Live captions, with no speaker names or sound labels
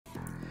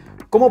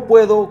¿Cómo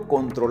puedo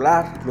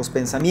controlar los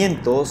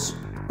pensamientos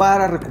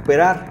para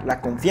recuperar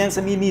la confianza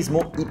en mí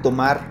mismo y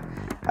tomar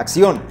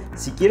acción?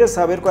 Si quieres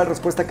saber cuál es la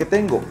respuesta que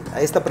tengo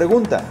a esta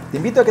pregunta, te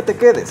invito a que te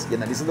quedes y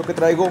analices lo que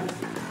traigo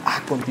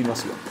a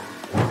continuación.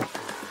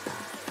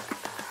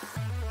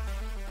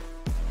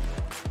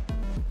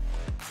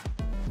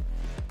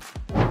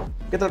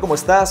 ¿Qué tal? ¿Cómo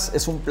estás?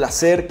 Es un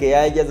placer que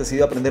hayas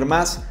decidido aprender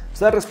más.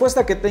 La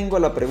respuesta que tengo a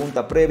la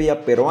pregunta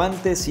previa, pero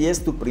antes, si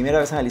es tu primera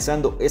vez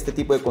analizando este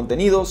tipo de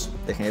contenidos,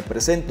 déjame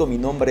presento, mi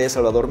nombre es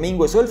Salvador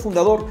Mingo y soy el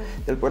fundador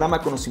del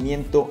programa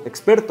Conocimiento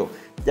Experto.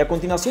 Y a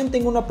continuación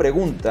tengo una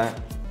pregunta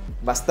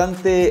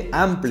bastante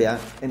amplia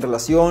en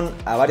relación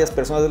a varias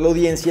personas de la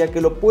audiencia que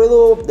lo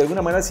puedo de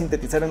alguna manera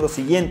sintetizar en lo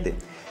siguiente.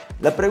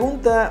 La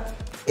pregunta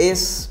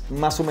es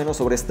más o menos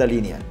sobre esta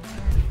línea.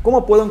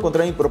 ¿Cómo puedo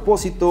encontrar mi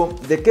propósito?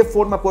 ¿De qué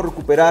forma puedo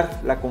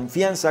recuperar la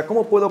confianza?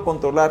 ¿Cómo puedo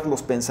controlar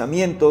los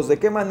pensamientos? ¿De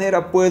qué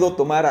manera puedo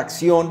tomar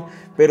acción?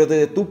 Pero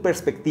desde tu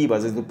perspectiva,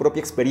 desde tu propia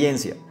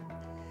experiencia.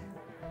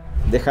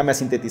 Déjame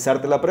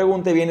sintetizarte la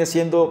pregunta y viene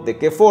siendo ¿de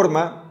qué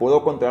forma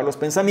puedo controlar los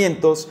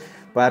pensamientos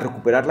para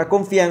recuperar la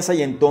confianza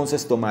y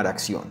entonces tomar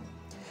acción?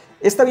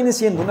 Esta viene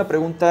siendo una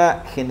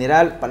pregunta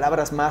general,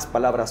 palabras más,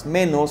 palabras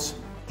menos,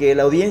 que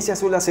la audiencia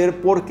suele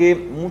hacer porque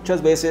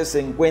muchas veces se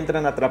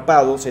encuentran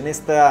atrapados en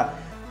esta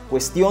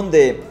cuestión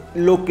de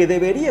lo que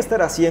debería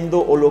estar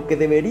haciendo o lo que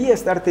debería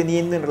estar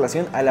teniendo en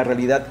relación a la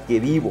realidad que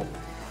vivo.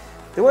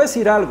 Te voy a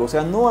decir algo, o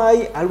sea, no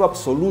hay algo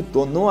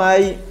absoluto, no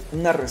hay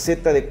una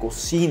receta de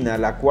cocina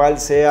la cual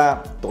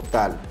sea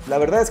total. La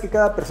verdad es que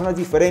cada persona es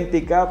diferente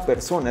y cada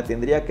persona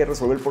tendría que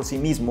resolver por sí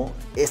mismo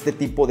este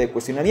tipo de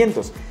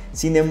cuestionamientos.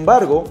 Sin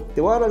embargo,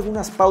 te voy a dar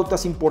algunas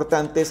pautas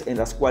importantes en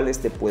las cuales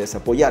te puedes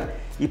apoyar.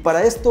 Y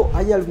para esto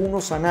hay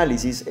algunos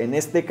análisis en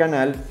este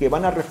canal que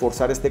van a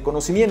reforzar este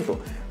conocimiento.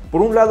 Por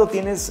un lado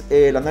tienes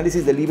el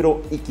análisis del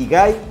libro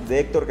Ikigai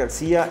de Héctor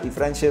García y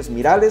Frances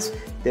Miralles.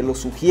 Te lo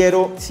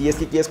sugiero si es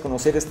que quieres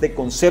conocer este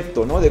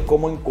concepto, ¿no?, de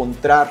cómo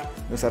encontrar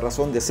nuestra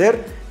razón de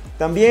ser.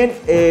 También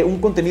un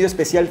contenido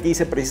especial que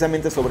hice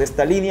precisamente sobre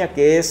esta línea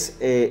que es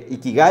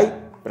Ikigai,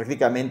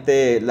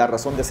 prácticamente la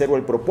razón de ser o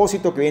el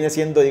propósito, que viene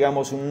siendo,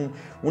 digamos,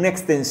 una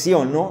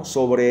extensión, ¿no?,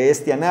 sobre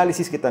este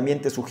análisis que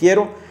también te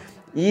sugiero.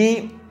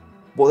 Y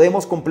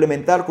podemos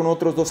complementar con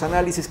otros dos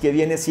análisis que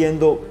viene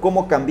siendo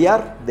Cómo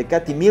cambiar de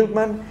Katy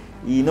Milkman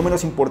y, no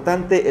menos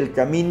importante, El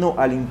camino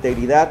a la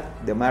integridad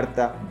de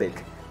Marta Beck.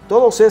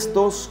 Todos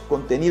estos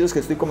contenidos que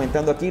estoy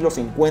comentando aquí los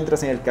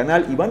encuentras en el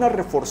canal y van a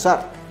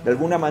reforzar de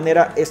alguna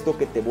manera esto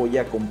que te voy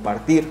a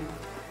compartir.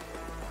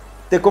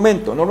 Te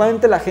comento,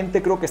 normalmente la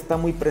gente creo que está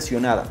muy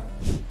presionada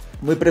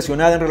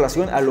en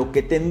relación a lo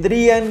que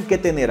tendrían que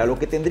tener, a lo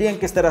que tendrían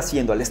que estar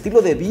haciendo, al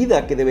estilo de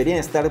vida que deberían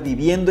estar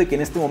viviendo y que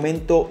en este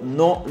momento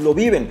no lo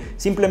viven,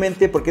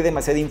 simplemente porque hay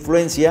demasiada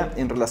influencia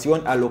en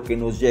relación a lo que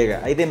nos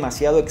llega, hay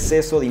demasiado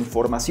exceso de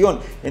información,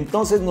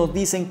 entonces nos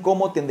dicen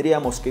cómo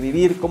tendríamos que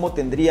vivir, cómo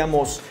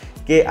tendríamos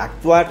que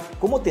actuar,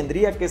 cómo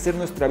tendría que ser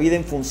nuestra vida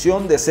en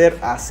función de ser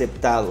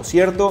aceptados,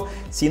 ¿cierto?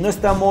 Si no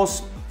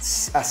estamos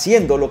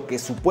haciendo lo que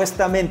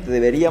supuestamente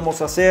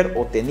deberíamos hacer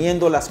o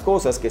teniendo las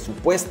cosas que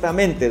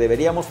supuestamente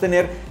deberíamos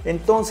tener,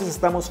 entonces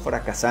estamos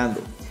fracasando.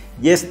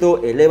 Y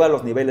esto eleva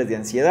los niveles de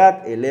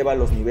ansiedad, eleva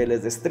los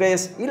niveles de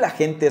estrés y la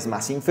gente es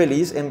más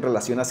infeliz en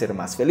relación a ser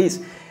más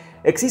feliz.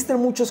 Existen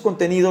muchos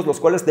contenidos los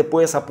cuales te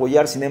puedes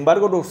apoyar, sin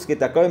embargo los que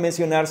te acabo de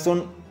mencionar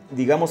son,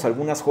 digamos,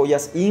 algunas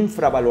joyas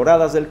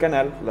infravaloradas del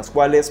canal, las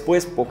cuales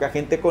pues poca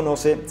gente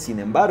conoce. Sin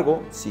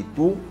embargo, si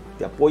tú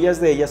te apoyas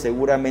de ellas,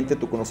 seguramente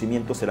tu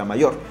conocimiento será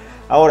mayor.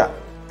 Ahora,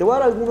 te voy a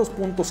dar algunos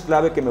puntos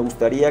clave que me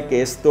gustaría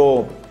que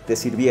esto te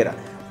sirviera.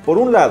 Por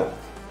un lado,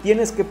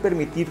 tienes que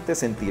permitirte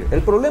sentir.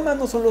 El problema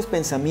no son los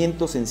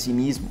pensamientos en sí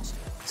mismos,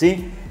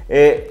 ¿sí?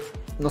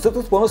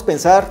 Nosotros podemos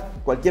pensar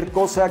cualquier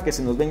cosa que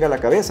se nos venga a la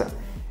cabeza.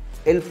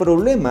 El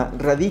problema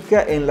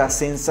radica en las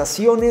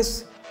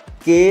sensaciones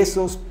que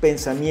esos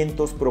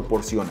pensamientos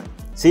proporcionan,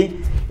 ¿sí?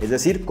 Es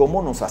decir,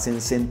 cómo nos hacen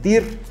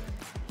sentir.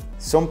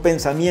 Son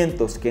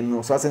pensamientos que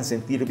nos hacen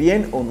sentir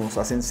bien o nos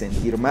hacen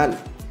sentir mal.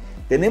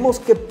 Tenemos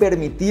que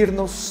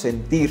permitirnos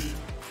sentir,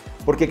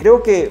 porque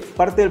creo que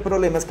parte del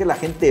problema es que la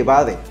gente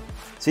evade,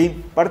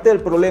 ¿sí? Parte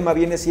del problema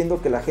viene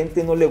siendo que la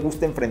gente no le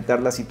gusta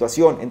enfrentar la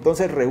situación,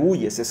 entonces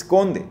rehuye, se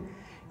esconde,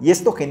 y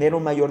esto genera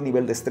un mayor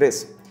nivel de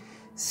estrés.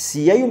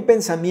 Si hay un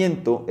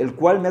pensamiento el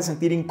cual me hace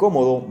sentir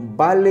incómodo,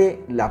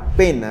 vale la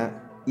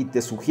pena, y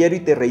te sugiero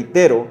y te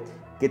reitero,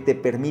 que te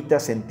permita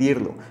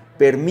sentirlo.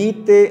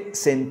 Permite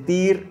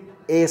sentir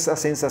esa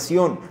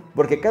sensación,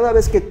 porque cada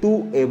vez que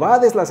tú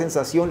evades la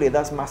sensación le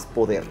das más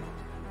poder.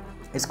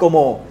 Es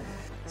como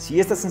si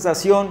esta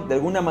sensación de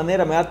alguna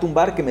manera me va a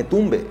tumbar, que me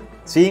tumbe,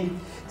 ¿sí?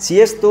 Si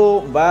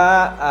esto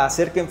va a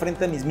hacer que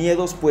enfrente mis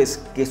miedos,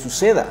 pues que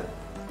suceda.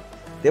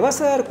 Te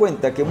vas a dar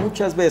cuenta que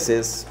muchas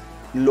veces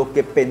lo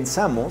que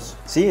pensamos,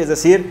 ¿sí?, es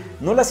decir,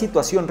 no la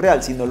situación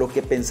real, sino lo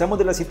que pensamos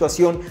de la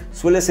situación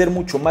suele ser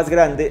mucho más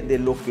grande de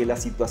lo que la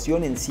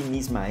situación en sí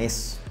misma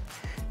es.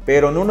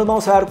 Pero no nos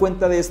vamos a dar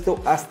cuenta de esto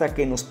hasta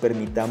que nos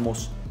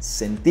permitamos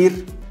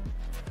sentir.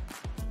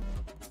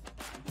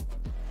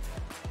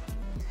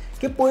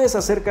 ¿Qué puedes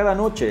hacer cada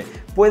noche?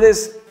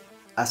 Puedes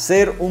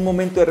hacer un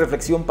momento de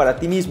reflexión para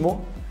ti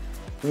mismo,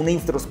 una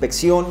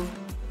introspección,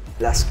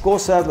 las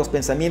cosas, los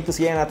pensamientos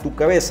llegan a tu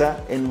cabeza,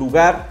 en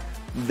lugar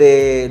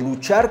de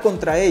luchar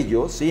contra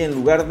ellos, ¿sí? En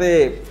lugar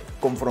de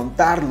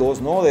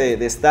confrontarlos, ¿no?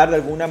 de estar de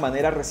alguna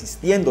manera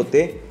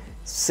resistiéndote,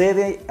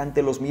 cede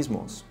ante los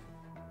mismos.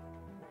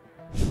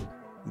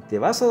 Y te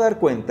vas a dar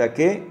cuenta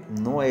que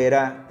no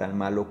era tan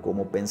malo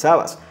como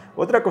pensabas.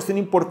 Otra cuestión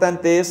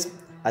importante es,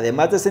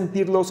 además de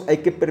sentirlos, hay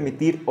que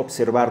permitir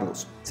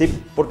observarlos,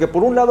 ¿sí? Porque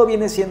por un lado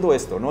viene siendo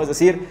esto, ¿no? Es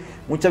decir,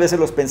 muchas veces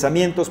los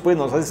pensamientos pues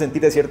nos hacen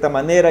sentir de cierta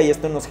manera y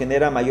esto nos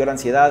genera mayor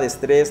ansiedad,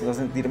 estrés, nos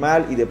hace sentir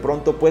mal y de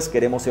pronto pues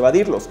queremos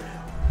evadirlos.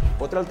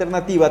 Otra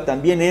alternativa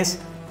también es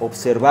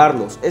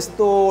observarlos.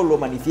 Esto lo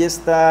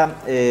manifiesta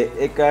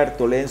Eckhart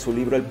Tolle en su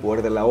libro El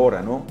poder de la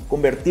hora, ¿no?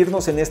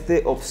 Convertirnos en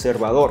este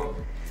observador.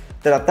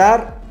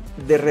 Tratar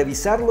de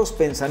revisar los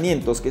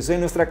pensamientos que son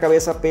en nuestra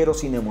cabeza pero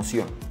sin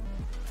emoción.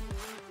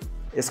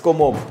 Es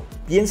como,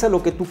 piensa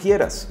lo que tú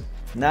quieras,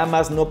 nada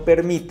más no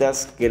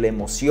permitas que la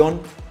emoción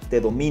te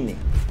domine.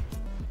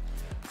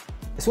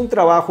 Es un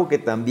trabajo que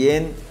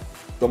también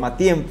toma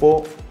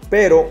tiempo,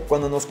 pero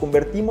cuando nos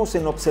convertimos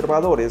en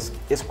observadores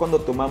es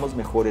cuando tomamos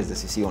mejores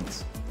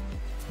decisiones.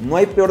 No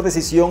hay peor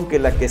decisión que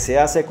la que se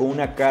hace con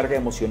una carga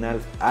emocional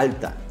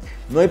alta.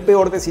 No hay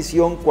peor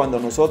decisión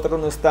cuando nosotros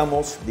no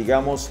estamos,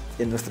 digamos,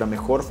 en nuestra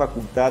mejor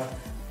facultad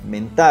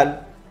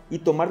mental y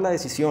tomar la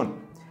decisión.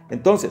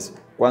 Entonces,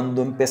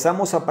 cuando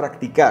empezamos a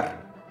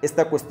practicar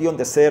esta cuestión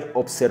de ser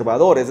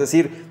observador, es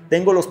decir,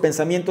 tengo los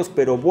pensamientos,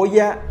 pero voy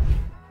a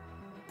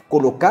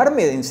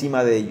colocarme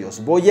encima de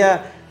ellos, voy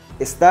a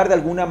estar de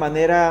alguna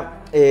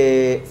manera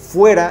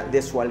fuera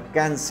de su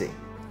alcance.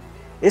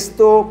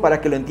 Esto,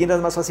 para que lo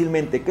entiendas más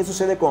fácilmente, ¿qué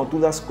sucede cuando tú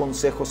das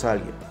consejos a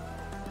alguien?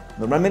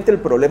 Normalmente el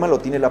problema lo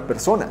tiene la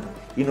persona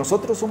y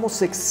nosotros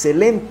somos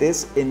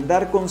excelentes en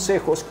dar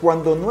consejos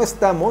cuando no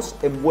estamos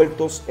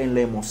envueltos en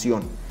la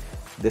emoción.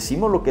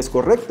 Decimos lo que es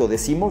correcto,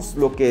 decimos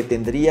lo que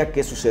tendría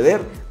que suceder,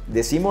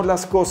 decimos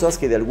las cosas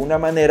que de alguna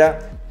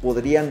manera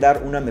podrían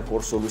dar una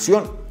mejor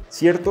solución,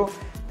 ¿cierto?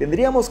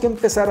 Tendríamos que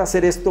empezar a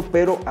hacer esto,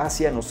 pero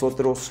hacia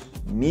nosotros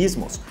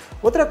mismos.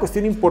 Otra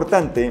cuestión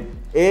importante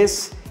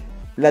es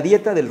la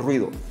dieta del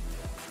ruido.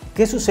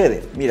 ¿Qué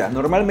sucede? Mira,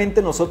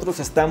 normalmente nosotros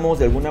estamos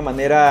de alguna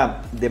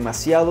manera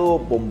demasiado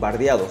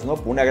bombardeados, ¿no?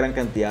 Por una gran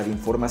cantidad de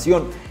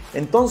información.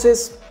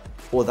 Entonces,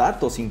 o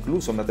datos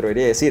incluso, me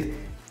atrevería a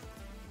decir.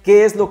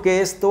 ¿Qué es lo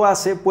que esto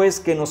hace? Pues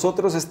que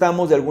nosotros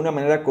estamos de alguna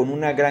manera con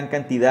una gran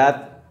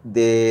cantidad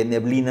de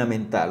neblina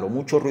mental o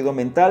mucho ruido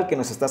mental que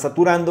nos está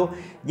saturando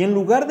y en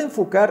lugar de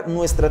enfocar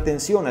nuestra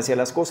atención hacia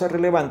las cosas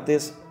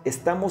relevantes,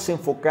 estamos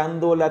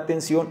enfocando la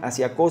atención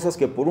hacia cosas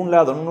que por un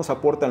lado no nos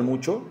aportan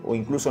mucho o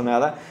incluso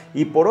nada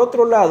y por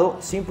otro lado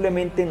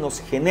simplemente nos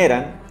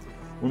generan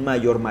un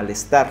mayor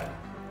malestar,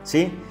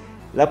 ¿sí?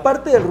 La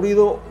parte del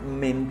ruido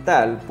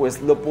mental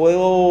pues lo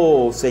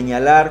puedo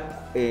señalar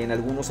en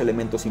algunos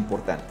elementos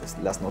importantes,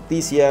 las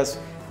noticias,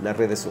 las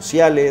redes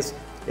sociales,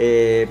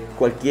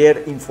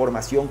 cualquier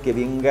información que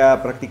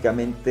venga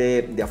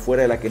prácticamente de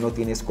afuera de la que no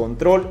tienes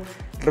control.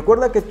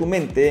 Recuerda que tu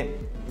mente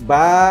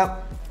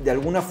va de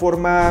alguna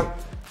forma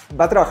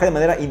va a trabajar de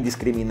manera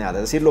indiscriminada,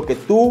 es decir, lo que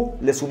tú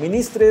le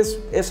suministres,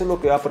 eso es lo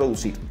que va a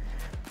producir.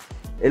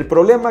 El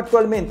problema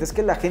actualmente es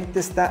que la gente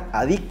está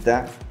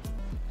adicta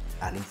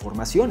a la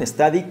información,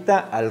 está adicta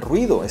al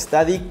ruido, está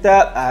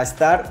adicta a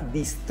estar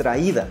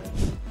distraída.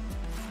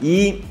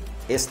 Y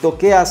esto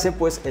 ¿qué hace?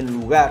 Pues en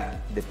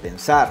lugar de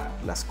pensar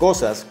las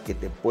cosas que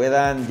te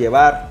puedan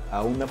llevar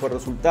a un mejor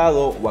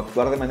resultado o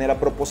actuar de manera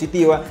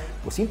propositiva,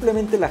 pues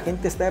simplemente la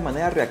gente está de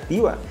manera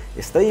reactiva,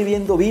 está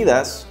viviendo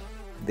vidas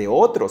de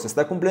otros,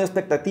 está cumpliendo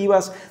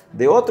expectativas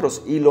de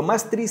otros y lo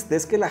más triste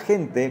es que la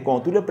gente,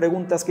 cuando tú le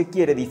preguntas qué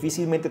quiere,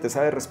 difícilmente te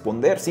sabe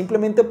responder,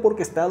 simplemente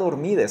porque está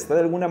dormida, está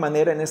de alguna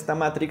manera en esta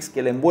matrix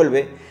que la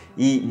envuelve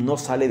y no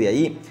sale de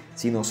ahí.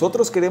 Si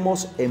nosotros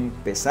queremos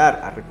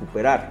empezar a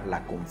recuperar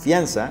la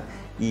confianza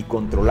y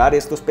controlar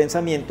estos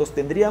pensamientos,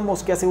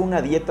 tendríamos que hacer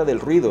una dieta del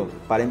ruido.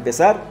 Para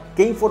empezar,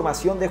 ¿qué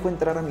información dejo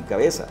entrar a mi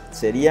cabeza?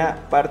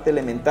 Sería parte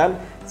elemental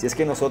si es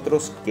que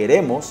nosotros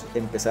queremos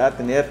empezar a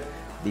tener,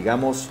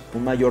 digamos,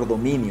 un mayor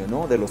dominio,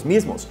 ¿no?, de los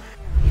mismos.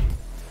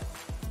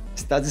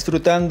 ¿Estás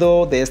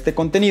disfrutando de este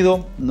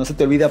contenido? No se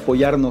te olvide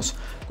apoyarnos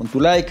con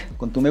tu like,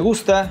 con tu me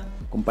gusta,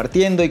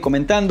 compartiendo y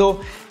comentando.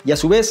 Y a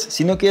su vez,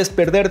 si no quieres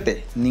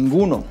perderte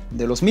ninguno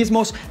de los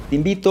mismos, te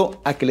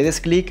invito a que le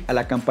des clic a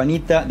la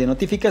campanita de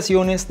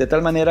notificaciones de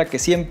tal manera que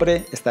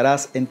siempre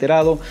estarás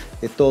enterado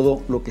de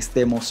todo lo que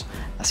estemos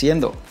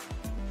haciendo.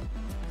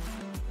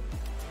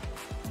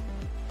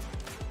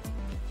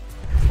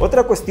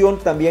 Otra cuestión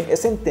también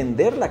es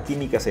entender la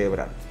química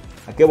cerebral.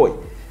 ¿A qué voy?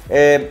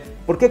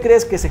 ¿Por qué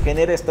crees que se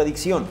genera esta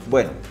adicción?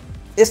 Bueno,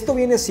 esto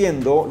viene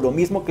siendo lo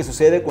mismo que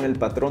sucede con el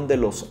patrón de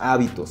los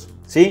hábitos,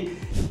 ¿sí?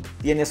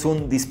 Tienes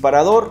un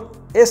disparador,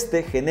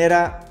 Este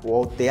genera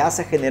o te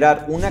hace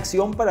generar una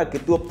acción para que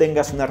tú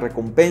obtengas una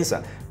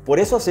recompensa. Por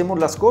eso hacemos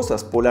las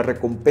cosas, por la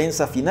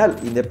recompensa final,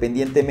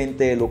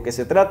 independientemente de lo que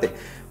se trate.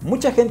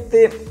 Mucha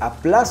gente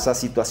aplaza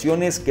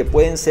situaciones que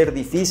pueden ser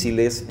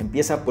difíciles,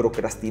 empieza a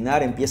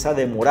procrastinar, empieza a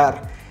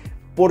demorar,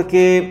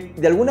 porque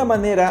de alguna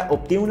manera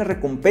obtiene una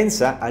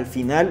recompensa al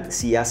final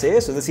si hace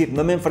eso. Es decir,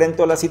 no me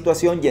enfrento a la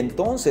situación y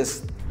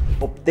entonces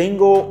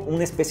obtengo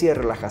una especie de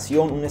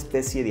relajación, una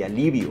especie de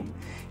alivio.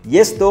 Y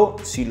esto,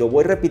 si lo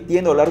voy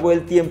repitiendo a lo largo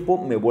del tiempo,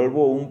 me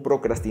vuelvo un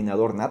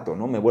procrastinador nato,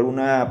 ¿no? Me vuelvo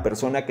una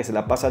persona que se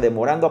la pasa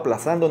demorando,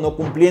 aplazando, no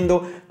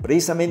cumpliendo,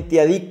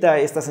 precisamente adicta a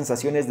estas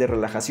sensaciones de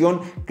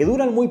relajación que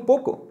duran muy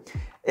poco.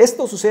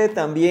 Esto sucede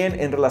también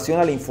en relación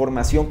a la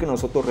información que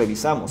nosotros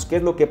revisamos. ¿Qué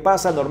es lo que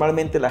pasa?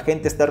 Normalmente la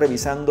gente está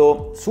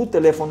revisando su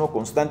teléfono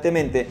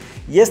constantemente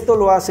y esto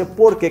lo hace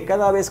porque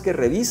cada vez que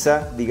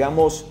revisa,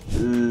 digamos,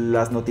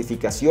 las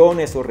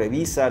notificaciones o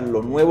revisa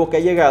lo nuevo que ha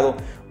llegado,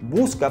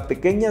 busca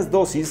pequeñas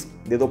dosis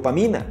de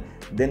dopamina,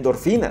 de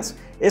endorfinas.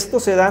 Esto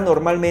se da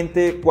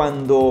normalmente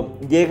cuando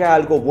llega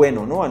algo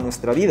bueno, ¿no?, a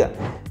nuestra vida.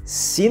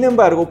 Sin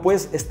embargo,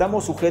 pues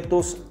estamos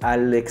sujetos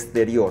al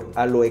exterior,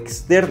 a lo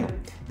externo.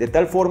 De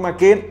tal forma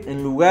que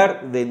en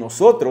lugar de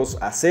nosotros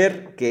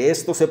hacer que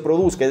esto se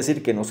produzca, es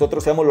decir, que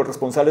nosotros seamos los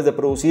responsables de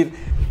producir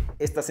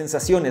estas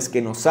sensaciones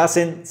que nos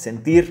hacen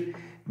sentir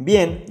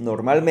bien,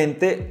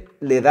 normalmente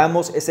le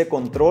damos ese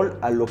control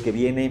a lo que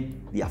viene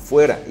de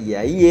afuera. Y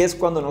ahí es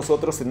cuando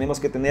nosotros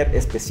tenemos que tener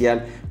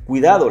especial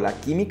cuidado. La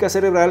química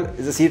cerebral,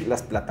 es decir,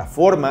 las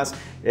plataformas,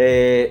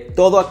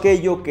 todo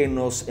aquello que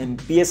nos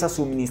empieza a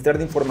suministrar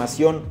de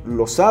información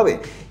lo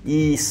sabe.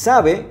 Y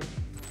sabe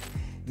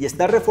y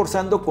está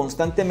reforzando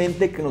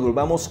constantemente que nos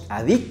volvamos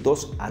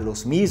adictos a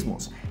los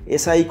mismos.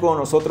 Es ahí cuando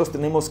nosotros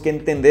tenemos que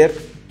entender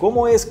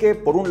cómo es que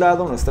por un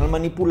lado nos están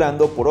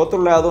manipulando, por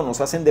otro lado nos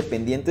hacen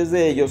dependientes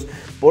de ellos,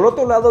 por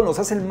otro lado nos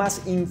hacen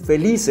más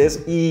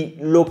infelices y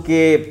lo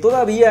que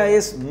todavía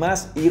es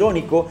más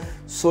irónico,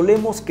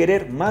 solemos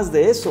querer más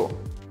de eso.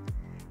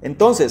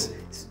 Entonces,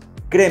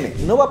 créeme,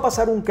 no va a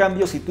pasar un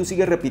cambio si tú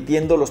sigues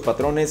repitiendo los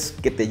patrones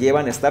que te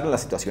llevan a estar en la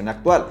situación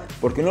actual,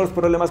 porque uno de los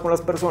problemas con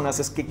las personas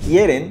es que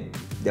quieren,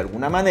 de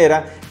alguna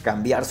manera,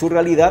 cambiar su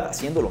realidad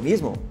haciendo lo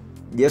mismo.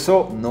 Y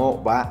eso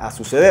no va a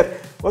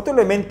suceder. Otro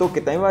elemento que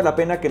también vale la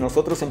pena que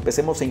nosotros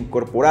empecemos a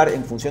incorporar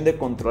en función de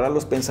controlar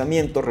los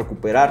pensamientos,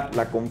 recuperar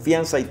la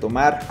confianza y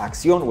tomar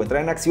acción o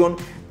entrar en acción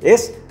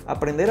es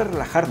aprender a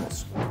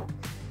relajarnos.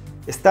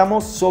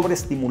 Estamos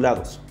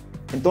sobreestimulados.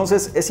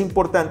 Entonces es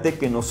importante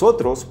que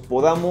nosotros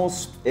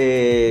podamos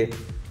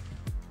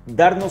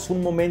darnos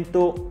un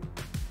momento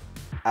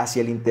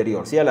hacia el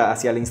interior, ¿sí?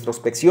 hacia la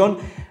introspección,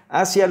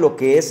 hacia lo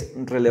que es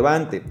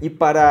relevante. Y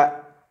para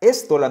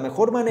esto la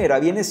mejor manera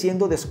viene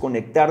siendo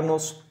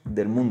desconectarnos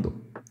del mundo,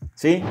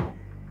 ¿sí?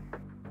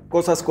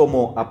 Cosas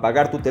como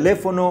apagar tu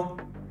teléfono,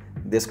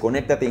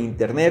 desconéctate de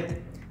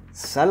internet,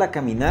 sal a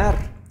caminar,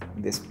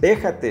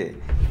 despéjate,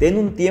 ten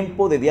un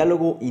tiempo de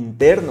diálogo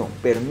interno,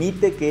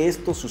 permite que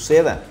esto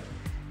suceda.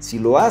 Si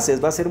lo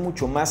haces va a ser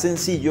mucho más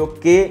sencillo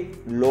que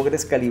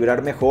logres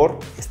calibrar mejor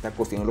esta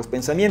cuestión de los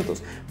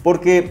pensamientos.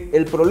 Porque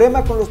el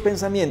problema con los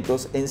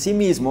pensamientos en sí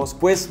mismos,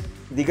 pues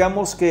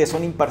digamos que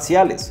son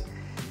imparciales.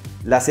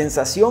 La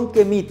sensación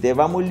que emite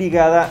va muy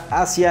ligada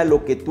hacia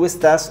lo que tú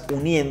estás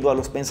uniendo a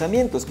los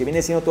pensamientos, que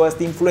viene siendo toda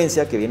esta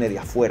influencia que viene de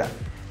afuera.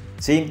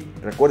 ¿Sí?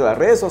 Recuerda, las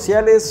redes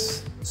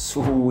sociales,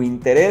 su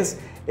interés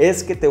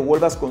es que te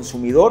vuelvas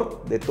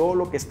consumidor de todo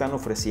lo que están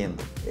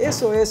ofreciendo.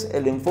 Eso es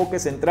el enfoque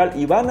central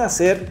y van a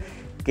hacer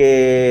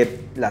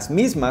que las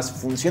mismas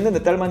funcionen de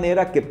tal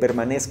manera que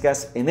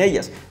permanezcas en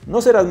ellas.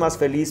 No serás más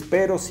feliz,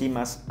 pero sí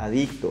más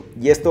adicto.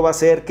 Y esto va a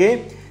hacer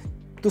que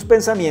tus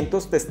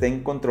pensamientos te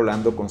estén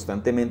controlando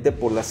constantemente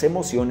por las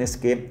emociones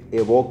que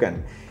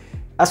evocan.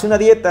 Haz una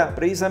dieta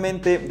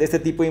precisamente de este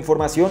tipo de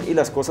información y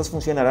las cosas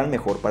funcionarán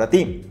mejor para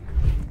ti.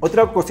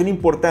 Otra cuestión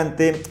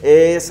importante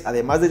es,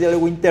 además del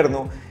diálogo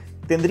interno,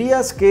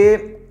 tendrías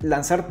que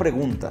lanzar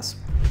preguntas.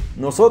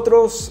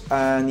 Nosotros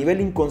a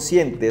nivel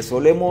inconsciente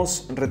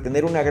solemos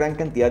retener una gran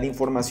cantidad de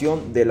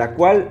información de la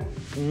cual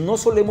no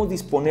solemos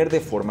disponer de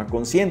forma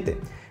consciente.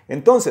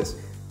 Entonces,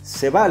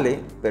 se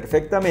vale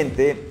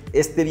perfectamente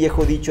este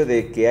viejo dicho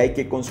de que hay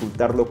que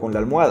consultarlo con la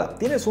almohada.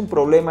 Tienes un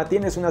problema,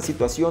 tienes una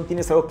situación,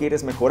 tienes algo que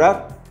quieres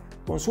mejorar,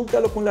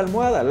 consúltalo con la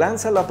almohada,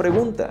 lanza la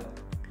pregunta.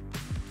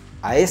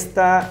 A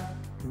esta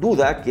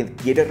duda que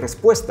quiere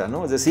respuesta,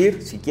 ¿no? Es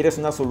decir, si quieres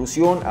una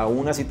solución a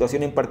una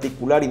situación en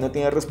particular y no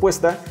tienes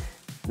respuesta,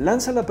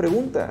 lanza la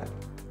pregunta.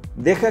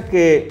 Deja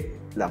que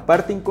la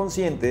parte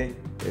inconsciente,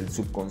 el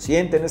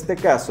subconsciente en este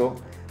caso,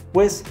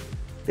 pues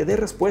te dé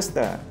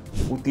respuesta.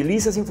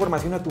 Utiliza esa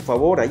información a tu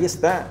favor, ahí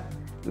está.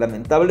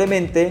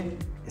 Lamentablemente,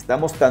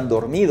 estamos tan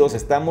dormidos,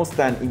 estamos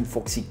tan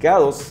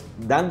infoxicados,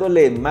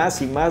 dándole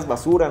más y más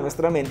basura a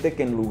nuestra mente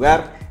que en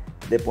lugar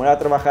de poner a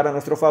trabajar a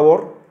nuestro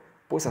favor,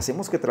 pues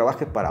hacemos que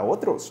trabaje para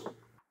otros.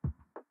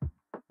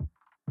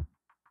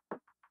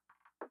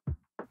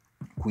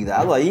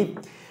 Cuidado ahí.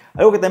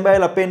 Algo que también vale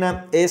la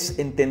pena es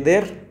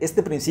entender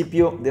este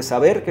principio de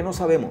saber que no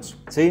sabemos,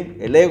 ¿sí?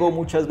 El ego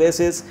muchas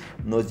veces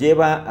nos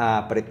lleva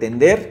a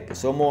pretender que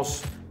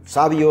somos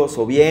sabios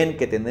o bien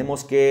que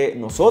tenemos que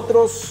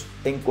nosotros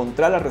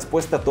encontrar la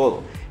respuesta a todo.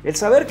 El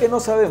saber que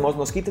no sabemos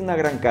nos quita una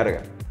gran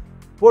carga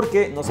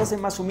porque nos hace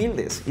más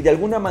humildes y de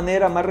alguna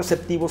manera más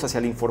receptivos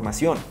hacia la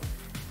información.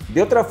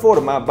 De otra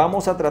forma,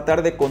 vamos a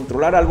tratar de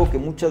controlar algo que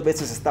muchas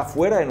veces está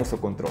fuera de nuestro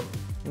control.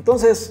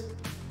 Entonces,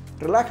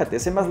 relájate,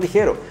 sé más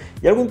ligero.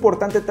 Y algo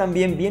importante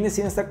también viene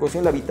siendo esta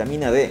cuestión, la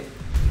vitamina D.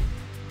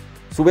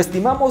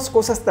 Subestimamos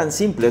cosas tan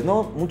simples,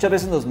 ¿no? Muchas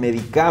veces nos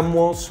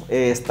medicamos,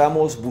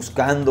 estamos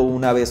buscando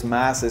una vez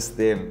más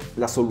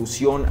la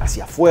solución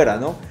hacia afuera,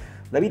 ¿no?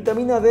 La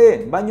vitamina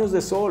D, baños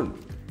de sol.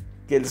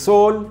 Que el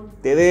sol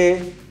te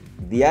dé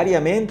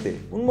diariamente.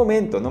 Un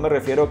momento, no me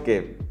refiero a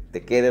que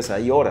te quedes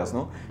ahí horas,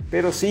 ¿no?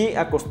 Pero sí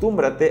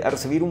acostúmbrate a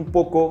recibir un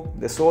poco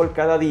de sol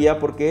cada día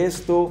porque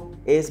esto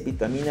es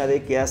vitamina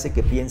D que hace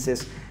que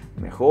pienses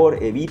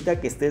mejor, evita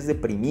que estés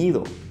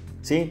deprimido,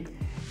 ¿sí?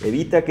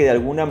 Evita que de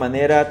alguna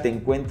manera te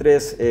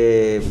encuentres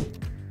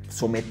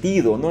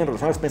sometido, ¿no? En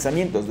relación a los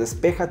pensamientos,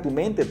 despeja tu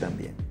mente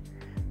también.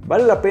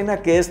 Vale la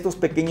pena que estos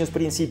pequeños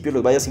principios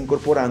los vayas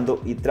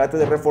incorporando y trate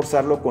de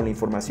reforzarlo con la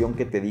información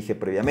que te dije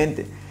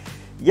previamente.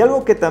 Y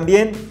algo que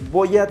también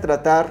voy a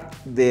tratar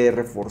de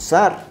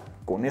reforzar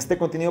con este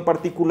contenido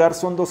particular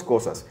son dos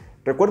cosas.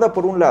 Recuerda,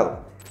 por un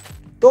lado,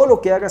 todo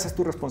lo que hagas es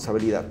tu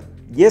responsabilidad.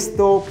 Y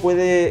esto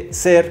puede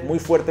ser muy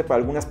fuerte para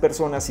algunas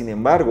personas, sin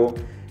embargo,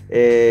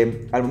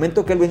 al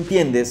momento que lo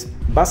entiendes,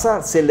 vas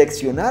a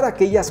seleccionar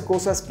aquellas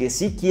cosas que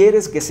sí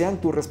quieres que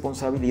sean tu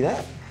responsabilidad.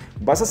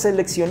 Vas a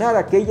seleccionar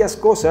aquellas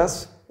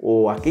cosas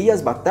o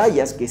aquellas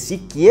batallas que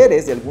sí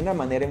quieres de alguna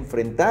manera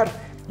enfrentar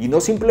y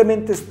no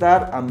simplemente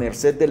estar a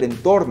merced del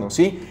entorno,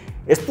 ¿sí?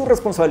 Es tu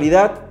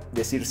responsabilidad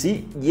decir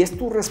sí y es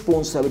tu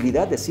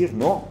responsabilidad decir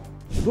no.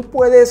 Tú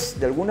puedes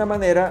de alguna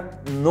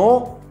manera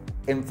no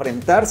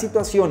enfrentar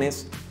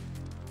situaciones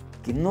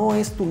que no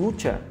es tu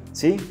lucha,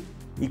 ¿sí?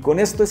 Y con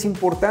esto es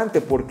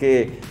importante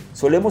porque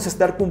solemos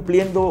estar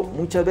cumpliendo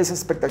muchas veces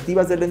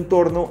expectativas del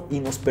entorno y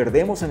nos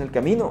perdemos en el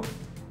camino.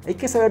 Hay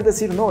que saber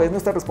decir no, es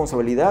nuestra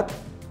responsabilidad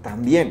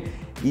también.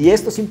 Y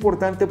esto es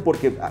importante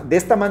porque de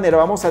esta manera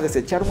vamos a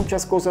desechar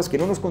muchas cosas que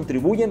no nos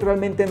contribuyen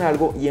realmente en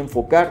algo y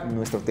enfocar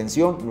nuestra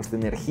atención, nuestra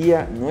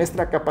energía,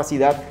 nuestra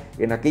capacidad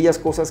en aquellas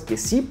cosas que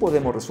sí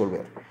podemos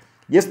resolver.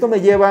 Y esto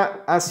me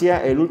lleva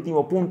hacia el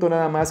último punto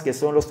nada más, que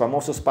son los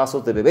famosos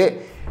pasos de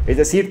bebé. Es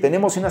decir,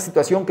 tenemos una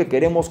situación que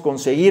queremos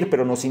conseguir,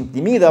 pero nos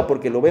intimida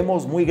porque lo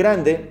vemos muy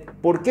grande.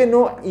 ¿Por qué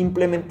no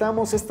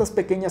implementamos estas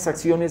pequeñas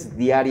acciones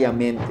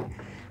diariamente?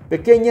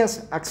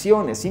 Pequeñas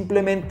acciones,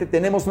 simplemente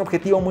tenemos un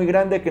objetivo muy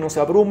grande que nos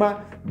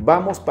abruma,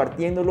 vamos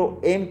partiéndolo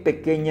en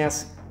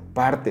pequeñas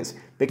partes.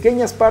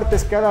 Pequeñas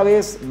partes cada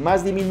vez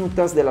más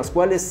diminutas de las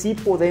cuales sí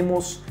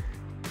podemos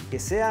que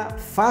sea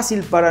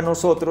fácil para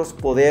nosotros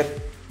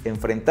poder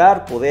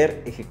enfrentar,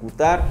 poder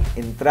ejecutar,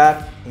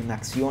 entrar en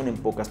acción, en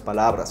pocas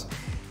palabras.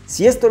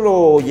 Si esto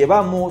lo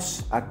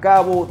llevamos a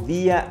cabo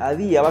día a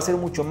día, va a ser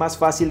mucho más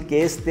fácil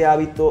que este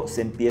hábito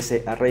se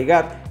empiece a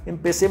arraigar.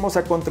 Empecemos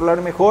a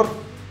controlar mejor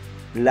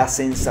las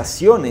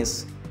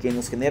sensaciones que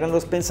nos generan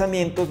los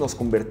pensamientos, nos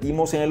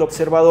convertimos en el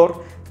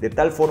observador de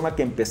tal forma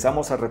que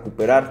empezamos a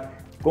recuperar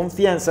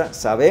confianza,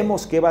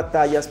 sabemos qué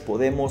batallas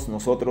podemos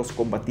nosotros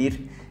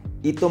combatir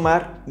y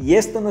tomar, y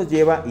esto nos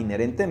lleva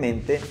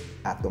inherentemente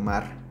a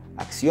tomar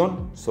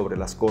acción sobre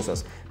las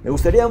cosas. Me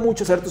gustaría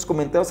mucho saber tus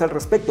comentarios al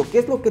respecto. ¿Qué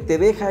es lo que te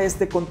deja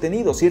este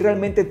contenido? Si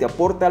realmente te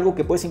aporta algo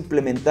que puedes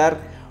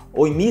implementar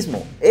hoy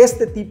mismo.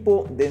 Este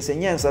tipo de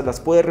enseñanzas las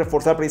puedes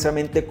reforzar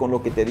precisamente con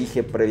lo que te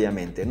dije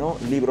previamente, ¿no?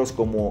 Libros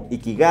como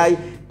Ikigai,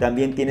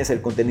 también tienes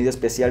el contenido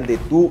especial de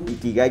tu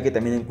Ikigai que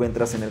también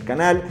encuentras en el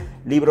canal,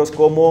 libros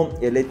como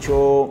El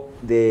hecho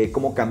de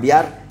cómo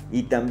cambiar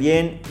y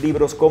también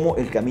libros como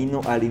El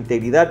camino a la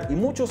integridad y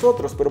muchos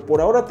otros, pero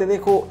por ahora te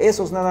dejo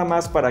esos nada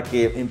más para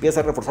que empieces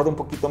a reforzar un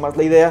poquito más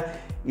la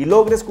idea y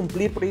logres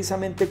cumplir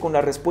precisamente con la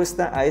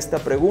respuesta a esta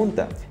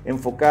pregunta,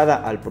 enfocada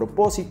al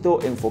propósito,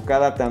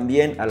 enfocada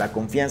también a la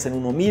confianza en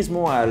uno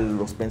mismo, a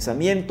los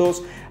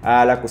pensamientos,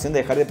 a la cuestión de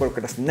dejar de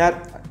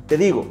procrastinar. Te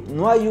digo,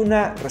 no hay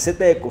una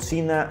receta de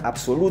cocina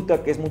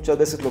absoluta, que es muchas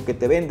veces lo que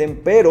te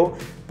venden, pero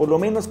por lo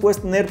menos puedes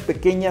tener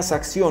pequeñas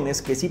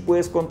acciones que sí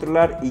puedes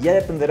controlar y ya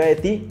dependerá de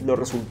ti los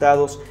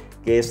resultados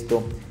que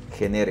esto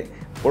genere.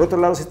 Por otro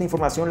lado, si esta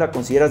información la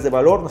consideras de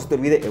valor, no se te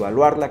olvide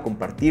evaluarla,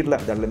 compartirla,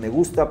 darle me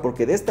gusta,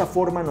 porque de esta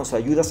forma nos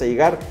ayudas a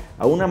llegar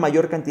a una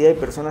mayor cantidad de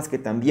personas que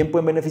también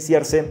pueden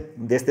beneficiarse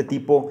de este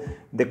tipo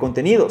de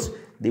contenidos.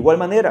 De igual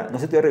manera, no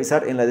se te olvide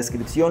revisar en la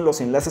descripción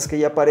los enlaces que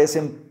ya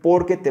aparecen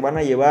porque te van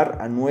a llevar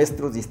a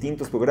nuestros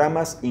distintos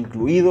programas,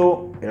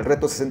 incluido el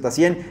Reto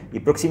 60-100 y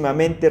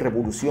próximamente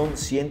Revolución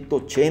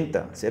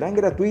 180. Serán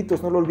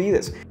gratuitos, no lo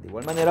olvides. De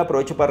igual manera,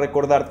 aprovecho para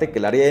recordarte que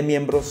el área de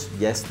miembros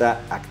ya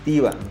está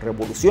activa.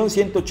 Revolución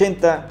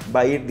 180 va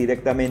a ir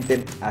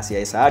directamente hacia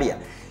esa área.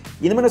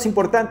 Y no menos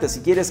importante,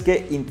 si quieres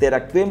que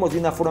interactuemos de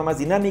una forma más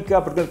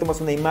dinámica, ¿por qué no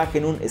tomas una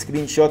imagen, un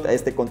screenshot a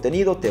este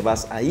contenido? Te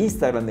vas a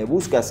Instagram, me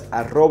buscas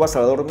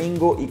 @Salvador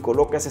Mingo y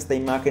colocas esta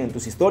imagen en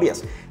tus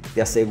historias.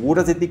 Te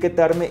aseguras de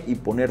etiquetarme y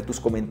poner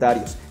tus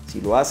comentarios. Si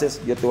lo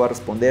haces, yo te voy a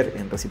responder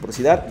en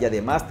reciprocidad y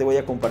además te voy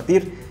a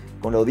compartir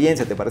con la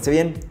audiencia. ¿Te parece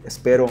bien?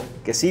 Espero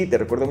que sí. Te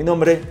recuerdo mi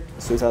nombre,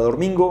 soy Salvador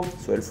Mingo,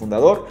 soy el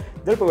fundador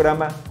del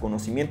programa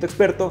Conocimiento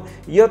Experto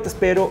y yo te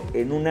espero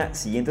en una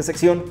siguiente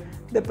sección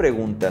de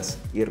preguntas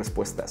y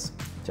respuestas.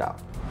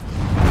 Chao.